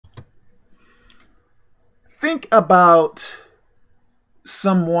Think about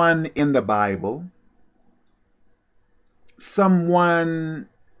someone in the Bible, someone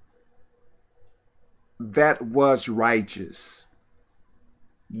that was righteous.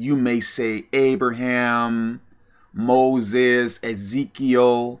 You may say Abraham, Moses,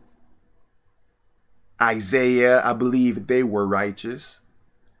 Ezekiel, Isaiah. I believe they were righteous.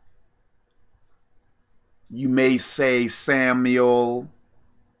 You may say Samuel.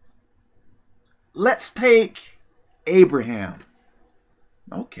 Let's take Abraham.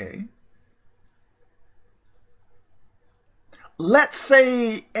 Okay. Let's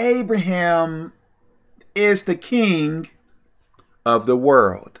say Abraham is the king of the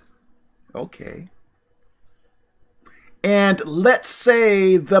world. Okay. And let's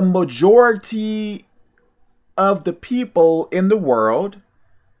say the majority of the people in the world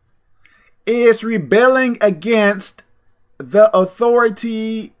is rebelling against the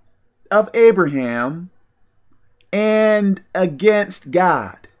authority of Abraham and against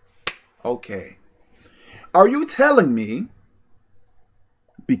God. Okay. Are you telling me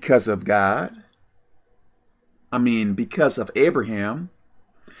because of God, because of Abraham,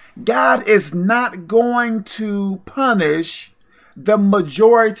 God is not going to punish the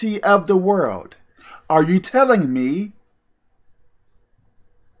majority of the world? Are you telling me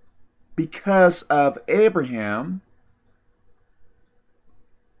because of Abraham,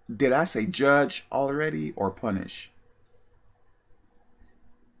 did I say judge already or punish?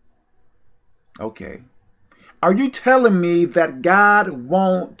 Okay. Are you telling me that God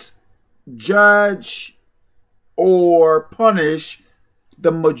won't judge or punish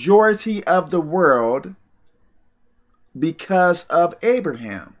the majority of the world because of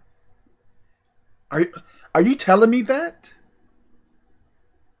Abraham? Are you telling me that?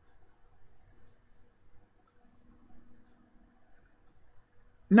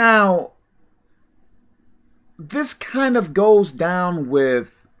 Now, this kind of goes down with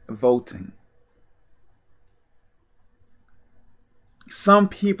voting. Some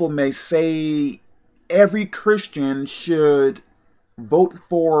people may say every Christian should vote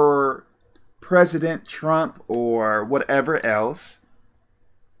for President Trump or whatever else.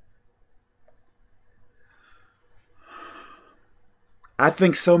 I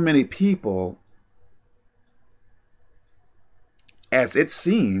think so many people, as it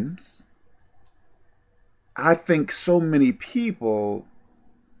seems, I think so many people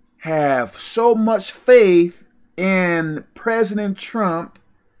have so much faith in President Trump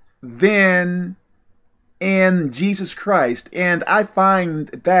than in Jesus Christ. And I find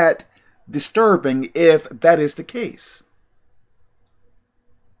that disturbing if that is the case.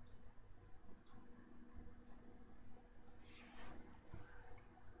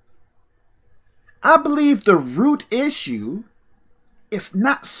 I believe the root issue is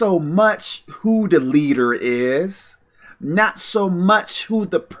not so much who the leader is, not so much who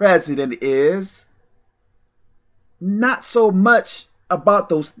the president is, not so much about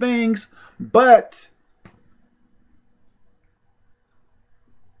those things, but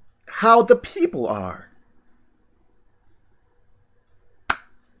how the people are.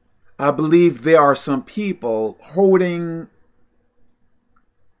 I believe there are some people holding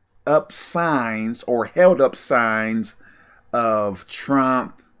up signs or held up signs of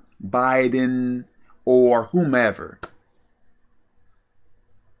Trump, Biden, or whomever.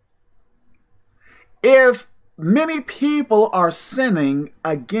 If many people are sinning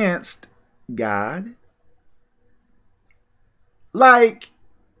against God, like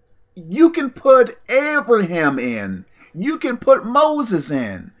you can put Abraham in, you can put Moses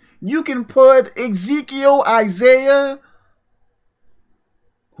in, you can put Ezekiel, Isaiah,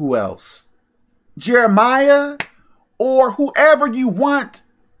 who else? Jeremiah, or whoever you want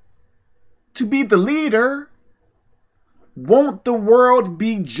to be the leader. Won't the world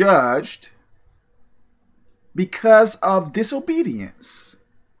be judged because of disobedience?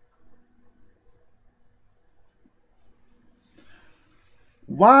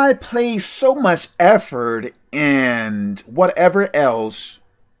 Why place so much effort and whatever else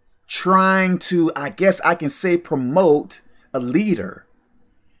trying to, I guess I can say, promote a leader,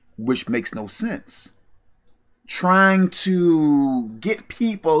 which makes no sense? Trying to get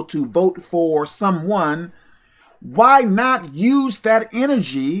people to vote for someone, why not use that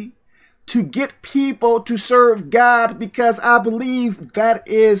energy to get people to serve God? Because I believe that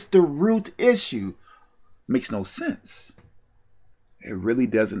is the root issue. Makes no sense. It really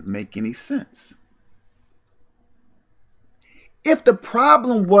doesn't make any sense. If the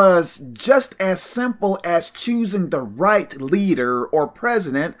problem was just as simple as choosing the right leader or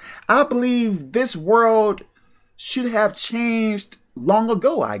president, I believe this world should have changed long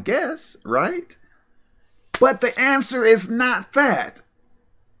ago, I guess, right? But the answer is not that,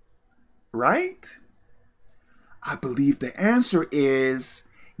 right? I believe the answer is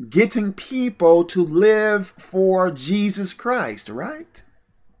getting people to live for Jesus Christ, right?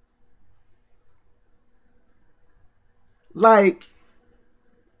 Like,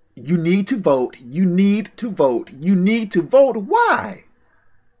 you need to vote, you need to vote, you need to vote. Why?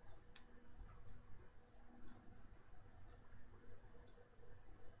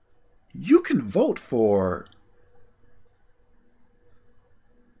 You can vote for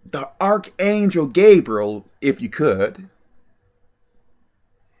the Archangel Gabriel if you could.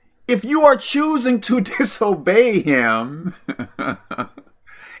 If you are choosing to disobey him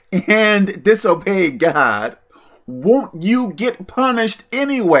and disobey God, won't you get punished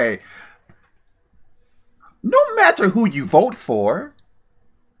anyway? No matter who you vote for.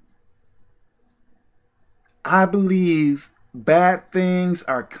 I believe bad things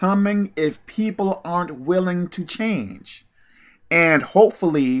are coming if people aren't willing to change. And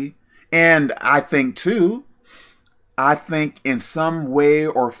hopefully, and I think too, I think in some way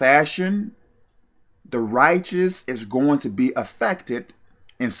or fashion, the righteous is going to be affected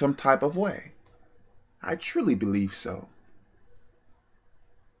in some type of way. I truly believe so.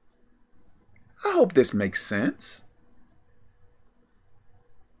 I hope this makes sense.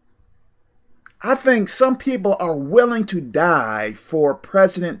 I think some people are willing to die for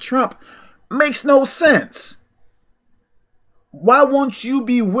President Trump. Makes no sense. Why won't you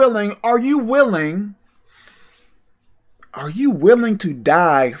be willing? Are you willing to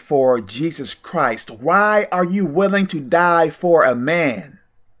die for Jesus Christ? Why are you willing to die for a man?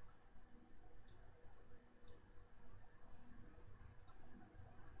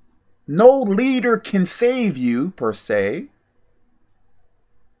 No leader can save you, per se.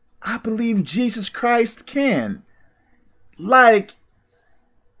 I believe Jesus Christ can. Like,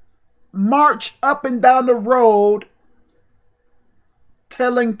 march up and down the road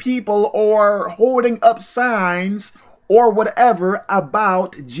telling people or holding up signs or whatever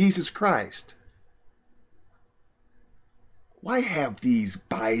about Jesus Christ. Why have these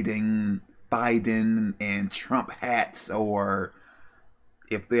Biden and Trump hats, or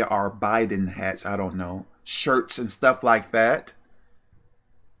if there are Biden hats, I don't know, shirts and stuff like that?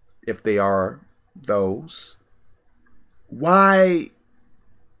 If they are those, why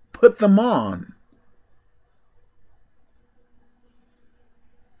put them on?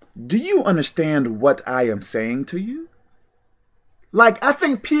 Do you understand what I am saying to you? Like, I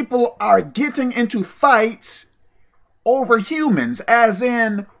think people are getting into fights over humans, as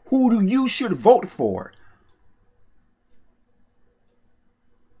in who you should vote for.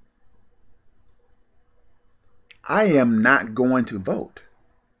 I am not going to vote.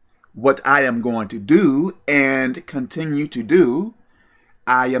 What I am going to do and continue to do,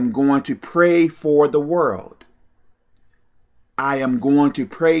 I am going to pray for the world. I am going to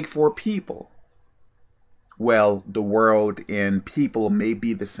pray for people. Well, the world and people may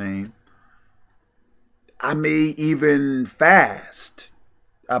be the same. I may even fast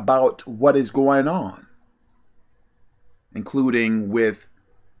about what is going on, including with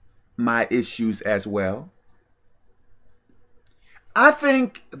my issues as well. I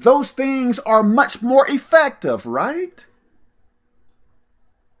think those things are much more effective, right?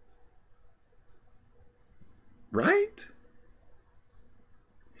 Right?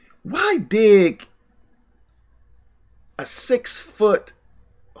 Why dig a 6-foot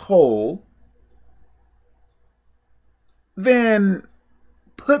hole, then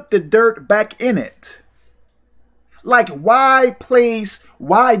put the dirt back in it? Like, why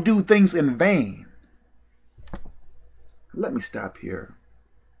do things in vain? Let me stop here.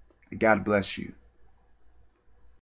 God bless you.